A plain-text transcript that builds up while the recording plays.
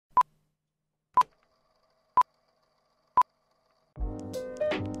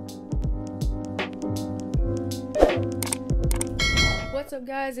What's up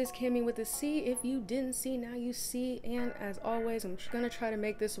guys, it's Cammy with a C. If you didn't see, now you see, and as always, I'm gonna try to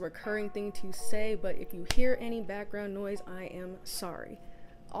make this a recurring thing to say, but if you hear any background noise, I am sorry.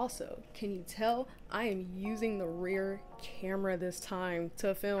 Also, can you tell I am using the rear camera this time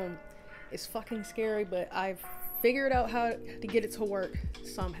to film? It's fucking scary, but I've figured out how to get it to work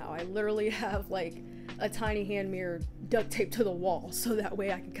somehow. I literally have like a tiny hand mirror duct taped to the wall so that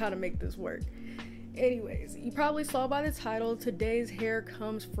way I can kind of make this work. Anyways, you probably saw by the title, today's hair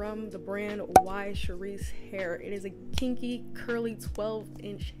comes from the brand YXCheris Hair. It is a kinky, curly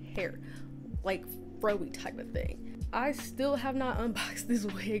 12-inch hair, like froey type of thing. I still have not unboxed this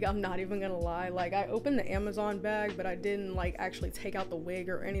wig, I'm not even gonna lie. Like, I opened the Amazon bag, but I didn't like actually take out the wig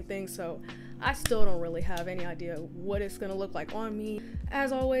or anything, so I still don't really have any idea what it's gonna look like on me.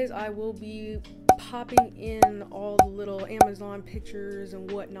 As always, I will be popping in all the little Amazon pictures and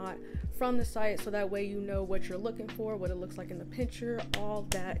whatnot from the site, so that way you know what you're looking for, what it looks like in the picture, all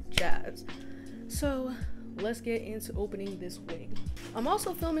that jazz. So let's get into opening this wig. I'm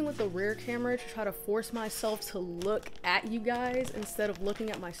also filming with the rear camera to try to force myself to look at you guys instead of looking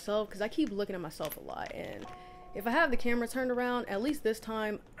at myself, because I keep looking at myself a lot, and if I have the camera turned around, at least this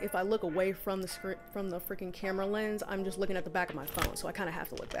time, if I look away from the freaking camera lens, I'm just looking at the back of my phone, so I kind of have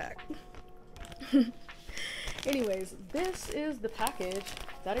to look back. Anyways, this is the package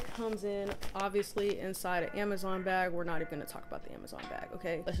that it comes in, obviously inside an Amazon bag. We're not even going to talk about the Amazon bag,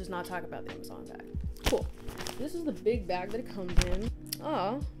 okay? Let's just not talk about the Amazon bag. Cool. This is the big bag that it comes in.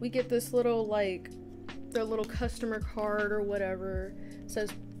 Oh, we get this little, like, their little customer card or whatever. It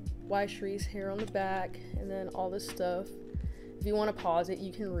says YXCheris Hair on the back, and then all this stuff. If you want to pause it,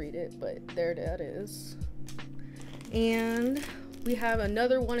 you can read it, but there that is. And we have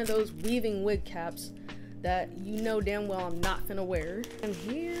another one of those weaving wig caps that you know damn well I'm not gonna wear. And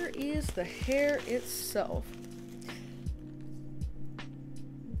here is the hair itself.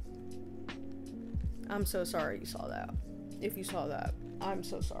 I'm so sorry you saw that. If you saw that, I'm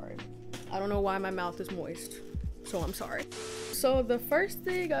so sorry. I don't know why my mouth is moist, so I'm sorry. So the first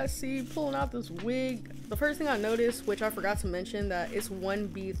thing I see pulling out this wig, the first thing I noticed, which I forgot to mention, that it's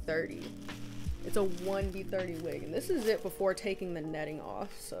 1B30. It's a 1B30 wig, and this is it before taking the netting off,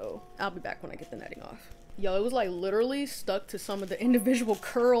 so I'll be back when I get the netting off. Yo, it was like literally stuck to some of the individual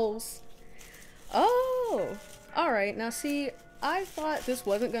curls. Oh, all right. Now see, I thought this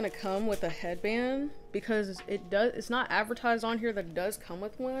wasn't gonna come with a headband because it's not advertised on here that it does come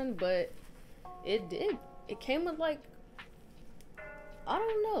with one, but it did. It came with, like, I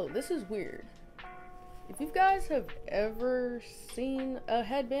don't know, this is weird. If you guys have ever seen a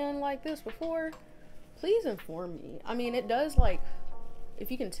headband like this before, please inform me. I mean, it does, like, if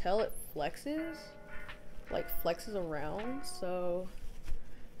you can tell, it flexes around, so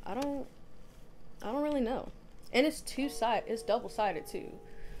I don't really know. And it's it's double-sided too.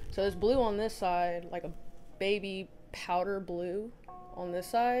 So it's blue on this side, like a baby powder blue on this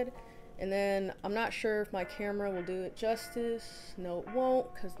side. And then I'm not sure if my camera will do it justice. No, it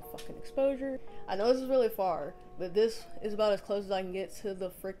won't, because the fucking exposure. I know this is really far, but this is about as close as I can get to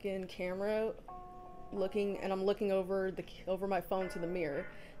the freaking camera looking, and I'm looking over my phone to the mirror.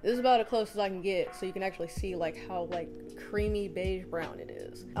 This is about as close as I can get, so you can actually see like how like creamy beige brown it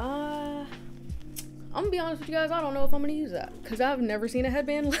is. I'm gonna be honest with you guys, I don't know if I'm gonna use that, because I've never seen a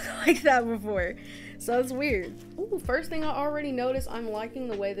headband look like that before, so it's weird. Ooh, first thing I already noticed, I'm liking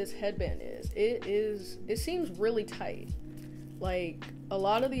the way this headband is. It seems really tight. Like a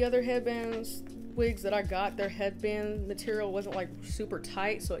lot of the other headbands wigs that I got, their headband material wasn't like super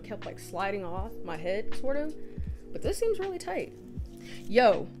tight, so it kept like sliding off my head sort of, but this seems really tight.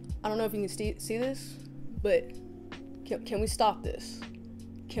 Yo, I don't know if you can see this, but can we stop this?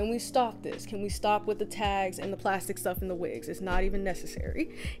 Can we stop this? Can we stop with the tags and the plastic stuff in the wigs? It's not even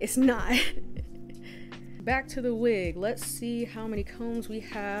necessary. It's not. Back to the wig. Let's see how many combs we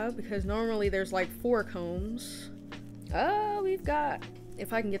have, because normally there's like 4 combs. Oh, we've got,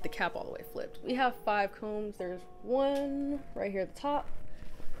 if I can get the cap all the way flipped, we have 5 combs. There's 1 right here at the top.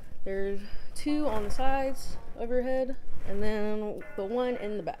 There's 2 on the sides of your head, and then the 1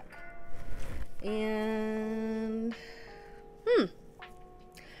 in the back. And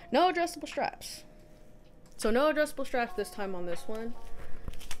no adjustable straps. So no adjustable straps this time on this one.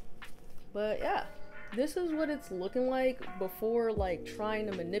 But yeah, this is what it's looking like before like trying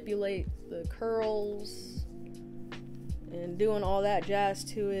to manipulate the curls and doing all that jazz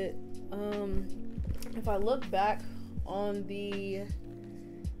to it. If I look back on the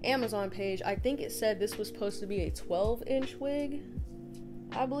Amazon page, I think it said this was supposed to be a 12-inch wig,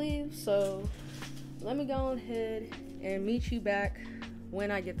 I believe. So let me go ahead and meet you back when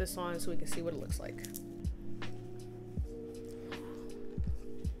I get this on so we can see what it looks like.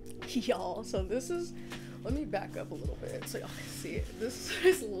 Y'all, so this is, let me back up a little bit so y'all can see it. This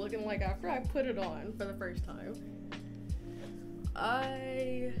is looking like after I put it on for the first time.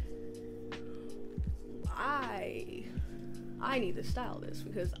 I need to style this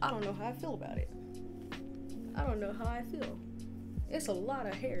because I don't know how I feel about it. I don't know how I feel. It's a lot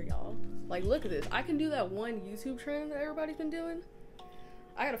of hair, y'all. Like, look at this. I can do that one YouTube trend that everybody's been doing.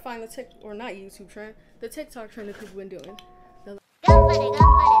 I gotta find the the TikTok trend that people been doing.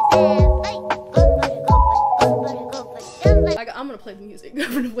 I'm gonna play the music.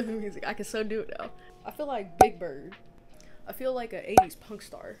 I'm gonna play the music. I can so do it now. I feel like Big Bird. I feel like an 80s punk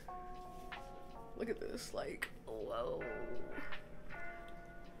star. Look at this, like, whoa.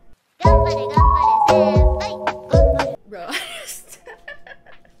 Bro,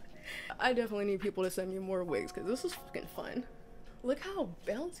 I definitely need people to send me more wigs because this is fucking fun. Look how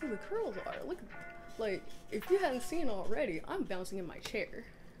bouncy the curls are. Look, like, if you hadn't seen already, I'm bouncing in my chair.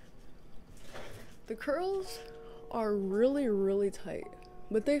 The curls are really, really tight,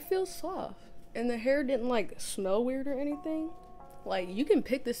 but they feel soft. And the hair didn't like smell weird or anything. Like, you can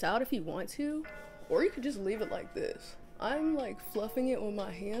pick this out if you want to, or you could just leave it like this. I'm like fluffing it with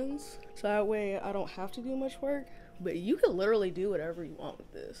my hands so that way I don't have to do much work, but you could literally do whatever you want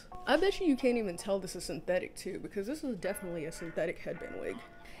with this. I bet you can't even tell this is synthetic too, because this is definitely a synthetic headband wig.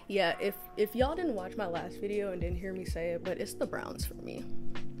 Yeah, if y'all didn't watch my last video and didn't hear me say it, but it's the browns for me.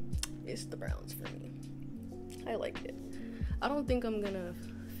 It's the browns for me. I like it. I don't think I'm gonna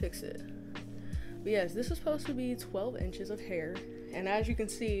fix it. But yes, this is supposed to be 12 inches of hair, and as you can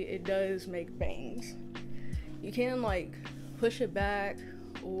see, it does make bangs. You can like push it back,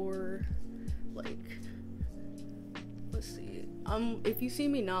 or like, let's see. If you see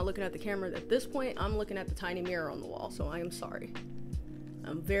me not looking at the camera at this point, I'm looking at the tiny mirror on the wall, so I am sorry.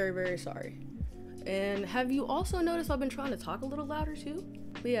 I'm very, very sorry. And have you also noticed I've been trying to talk a little louder too?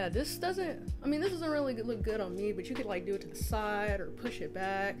 But yeah, this doesn't really look good on me, but you could like do it to the side or push it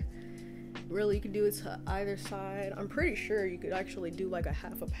back. Really, you could do it to either side. I'm pretty sure you could actually do like a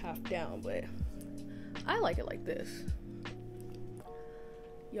half up, half down, but I like it like this.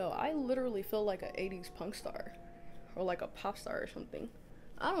 Yo, I literally feel like an 80s punk star or like a pop star or something.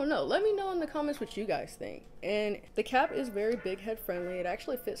 I don't know. Let me know in the comments what you guys think. And the cap is very big head friendly. It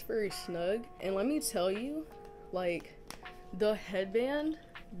actually fits very snug. And let me tell you, like, the headband,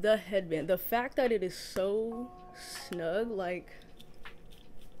 the fact that it is so snug, like,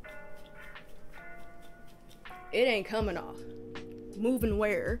 it ain't coming off. Moving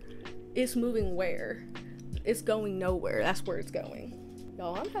where? It's moving where? It's going nowhere. That's where it's going.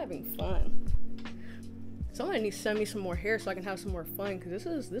 Y'all, I'm having fun. Somebody needs to send me some more hair so I can have some more fun, because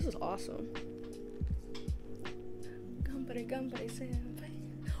this is awesome.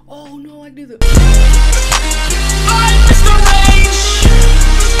 Oh no, I do the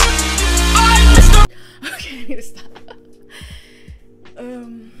okay, I need to stop.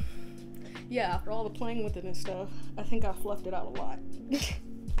 Yeah, after all the playing with it and stuff, I think I fluffed it out a lot.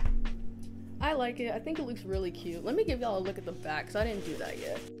 I like it. I think it looks really cute. Let me give y'all a look at the back, because I didn't do that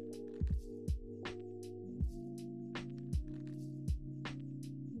yet.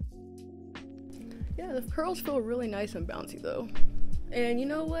 Yeah, the curls feel really nice and bouncy though. And you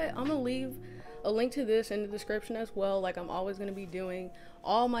know what? I'm gonna leave a link to this in the description as well, like I'm always gonna be doing.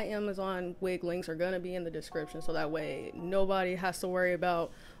 All my Amazon wig links are gonna be in the description, so that way nobody has to worry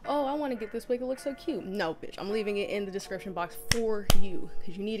about, oh, I want to get this wig, it looks so cute. No, bitch, I'm leaving it in the description box for you,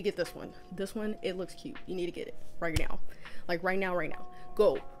 because you need to get this one. This one, it looks cute. You need to get it right now. Like right now.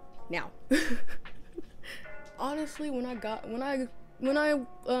 Go now. Honestly, when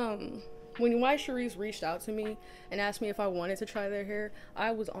YXCheris reached out to me and asked me if I wanted to try their hair,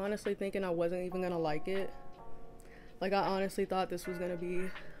 I was honestly thinking I wasn't even gonna like it. Like, I honestly thought this was gonna be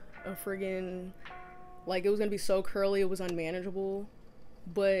a friggin', like, it was gonna be so curly it was unmanageable.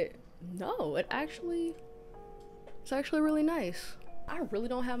 But no, it's actually really nice. I really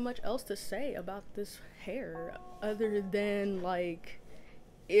don't have much else to say about this hair other than, like,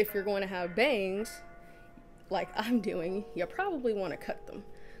 if you're going to have bangs like I'm doing, you probably want to cut them.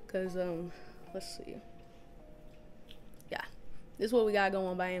 Because, let's see. Yeah, this is what we got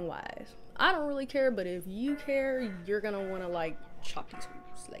going bang wise. I don't really care, but if you care, you're gonna want to, like, chop these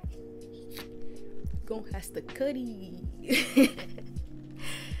hoops. Like, gonna have to cutty.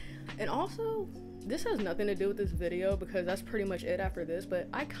 And also, this has nothing to do with this video because that's pretty much it after this, but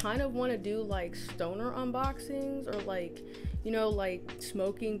I kind of want to do, like, stoner unboxings or, like, you know, like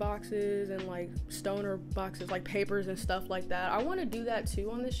smoking boxes and like stoner boxes, like papers and stuff like that. I want to do that too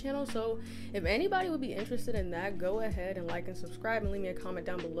on this channel. So if anybody would be interested in that, go ahead and like and subscribe and leave me a comment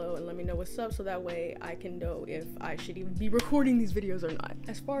down below and let me know what's up, so that way I can know if I should even be recording these videos or not.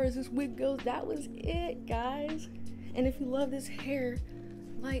 As far as this wig goes, that was it, guys. And if you love this hair,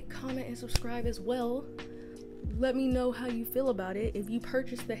 like, comment, and subscribe as well. Let me know how you feel about it. If you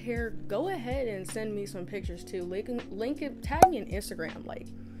purchased the hair, go ahead and send me some pictures too. Link it, tag me on Instagram, like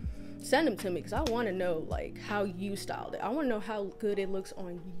send them to me, because I want to know like how you styled it. I want to know how good it looks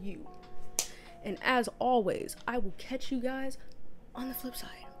on you. And as always, I will catch you guys on the flip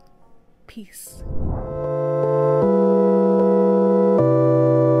side. Peace.